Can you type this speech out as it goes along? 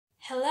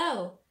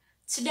Hello!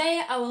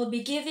 Today I will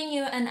be giving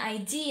you an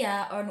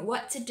idea on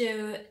what to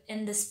do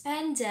in this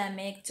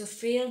pandemic to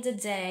fill the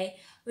day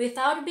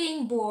without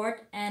being bored,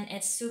 and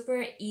it's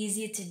super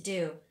easy to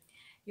do.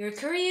 You're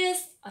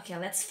curious? Okay,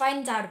 let's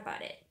find out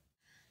about it.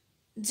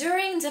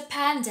 During the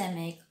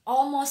pandemic,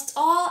 almost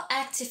all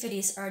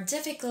activities are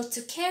difficult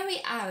to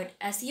carry out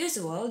as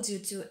usual due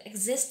to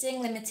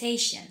existing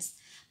limitations.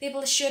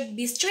 People should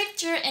be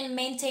stricter in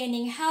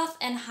maintaining health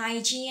and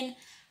hygiene,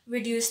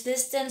 reduce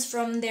distance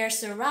from their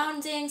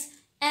surroundings,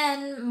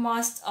 and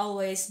must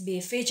always be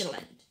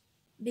vigilant.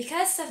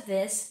 Because of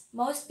this,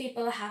 most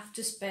people have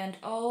to spend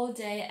all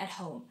day at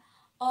home.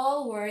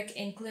 All work,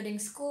 including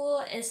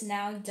school, is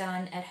now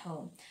done at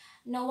home.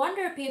 No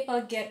wonder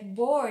people get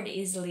bored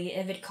easily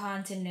if it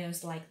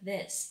continues like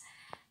this.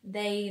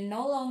 They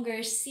no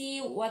longer see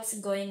what's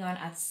going on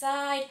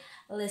outside,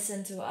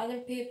 listen to other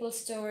people's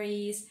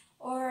stories,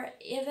 or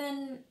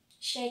even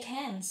shake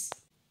hands.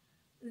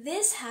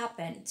 This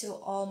happened to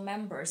all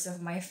members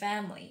of my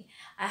family.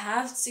 I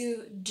have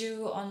to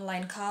do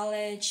online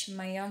college,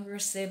 my younger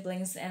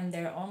siblings and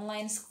their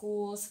online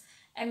schools,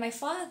 and my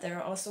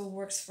father also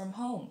works from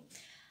home.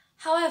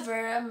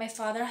 However, my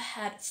father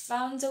had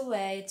found a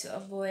way to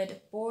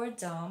avoid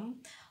boredom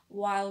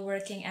while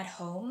working at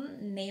home,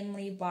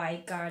 namely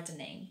by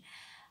gardening.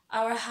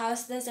 Our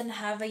house doesn't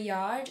have a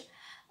yard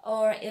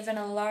or even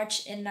a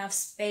large enough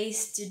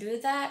space to do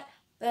that,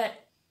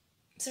 but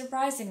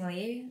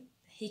surprisingly,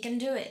 he can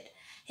do it.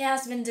 He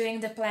has been doing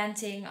the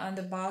planting on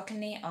the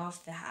balcony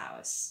of the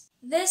house.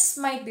 This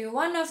might be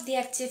one of the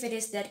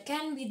activities that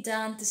can be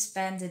done to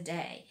spend the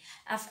day.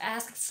 I've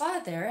asked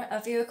Father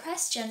a few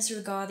questions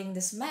regarding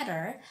this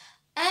matter,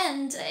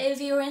 and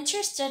if you're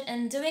interested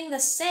in doing the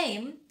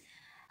same,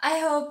 I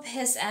hope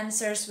his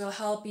answers will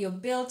help you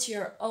build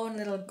your own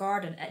little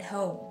garden at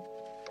home.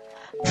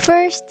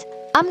 First,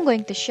 I'm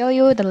going to show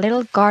you the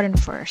little garden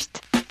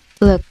first.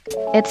 Look,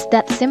 it's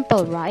that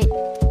simple, right?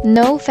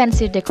 No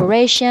fancy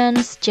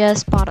decorations,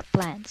 just potted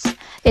plants.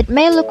 It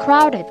may look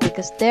crowded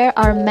because there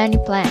are many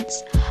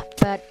plants,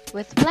 but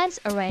with plants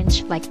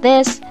arranged like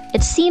this,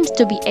 it seems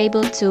to be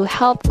able to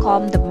help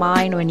calm the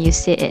mind when you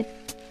see it.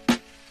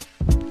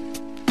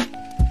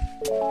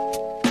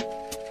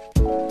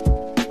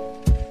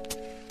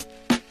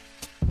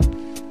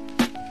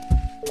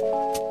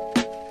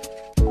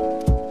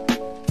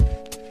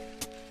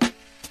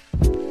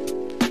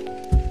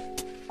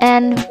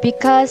 And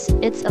because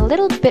it's a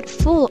little bit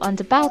full on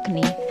the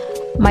balcony,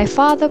 my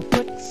father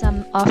put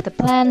some of the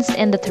plants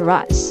in the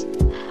terrace.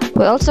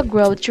 We also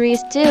grow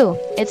trees too.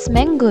 It's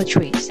mango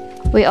trees.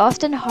 We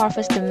often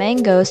harvest the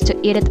mangoes to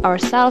eat it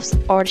ourselves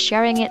or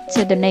sharing it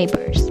to the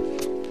neighbors.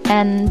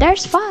 And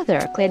there's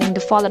father cleaning the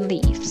fallen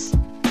leaves.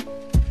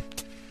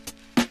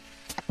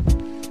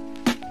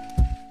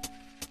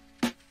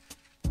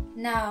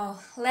 Now,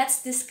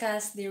 let's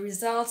discuss the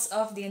results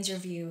of the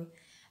interview.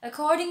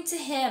 According to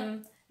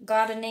him,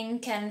 gardening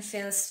can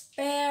fill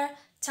spare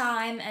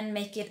time and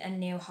make it a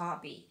new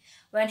hobby.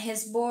 When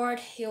he's bored,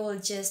 he will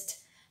just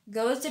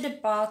go to the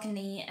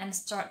balcony and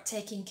start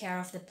taking care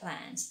of the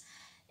plants.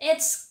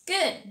 It's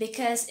good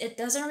because it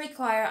doesn't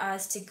require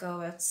us to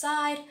go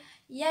outside,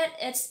 yet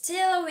it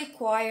still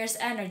requires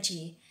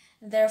energy.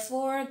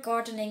 Therefore,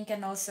 gardening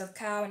can also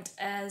count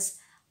as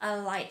a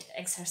light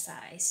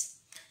exercise.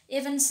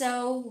 Even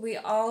so, we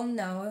all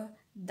know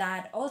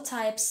that all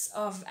types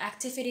of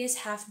activities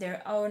have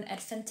their own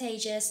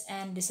advantages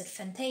and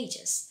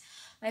disadvantages.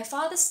 My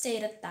father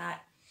stated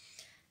that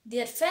the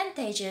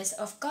advantages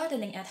of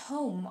gardening at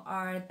home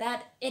are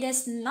that it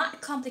is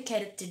not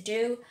complicated to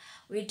do,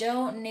 we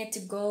don't need to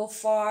go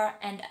far,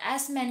 and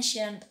as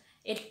mentioned,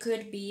 it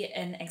could be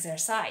an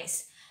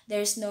exercise.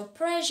 There's no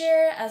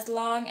pressure as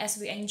long as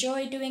we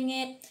enjoy doing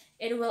it.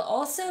 It will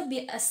also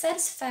be a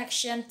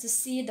satisfaction to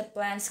see the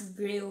plants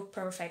grow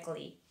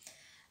perfectly.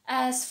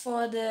 As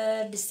for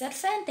the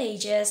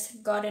disadvantages,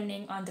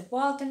 gardening on the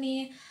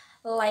balcony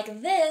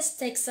like this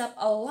takes up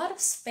a lot of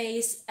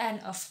space and,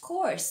 of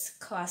course,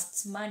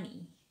 costs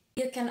money.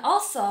 You can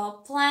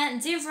also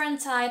plant different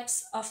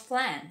types of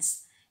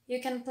plants.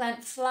 You can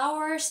plant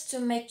flowers to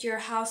make your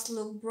house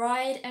look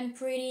bright and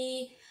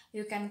pretty.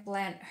 You can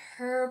plant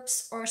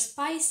herbs or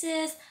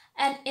spices,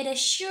 and it is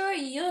sure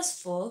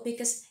useful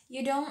because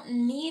you don't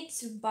need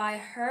to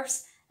buy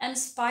herbs and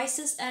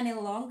spices any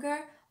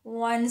longer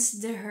once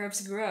the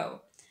herbs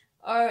grow.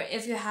 Or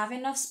if you have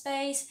enough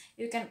space,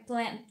 you can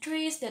plant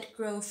trees that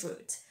grow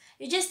fruit.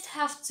 You just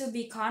have to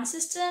be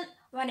consistent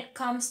when it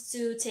comes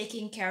to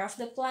taking care of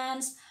the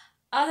plants,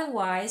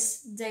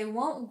 otherwise, they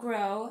won't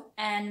grow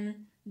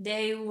and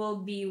they will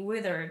be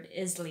withered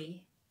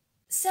easily.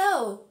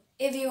 So,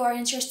 if you are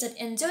interested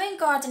in doing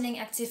gardening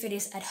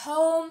activities at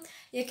home,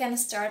 you can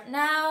start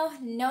now.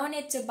 No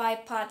need to buy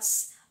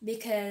pots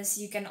because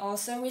you can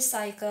also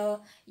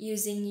recycle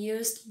using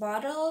used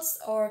bottles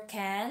or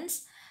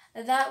cans.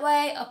 That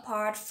way,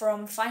 apart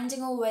from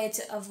finding a way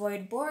to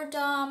avoid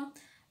boredom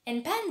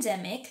in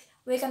pandemic,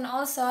 we can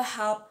also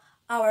help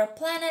our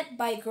planet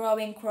by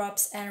growing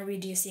crops and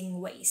reducing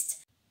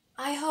waste.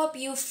 I hope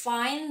you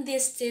find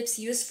these tips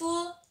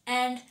useful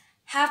and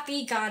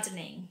Happy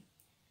gardening!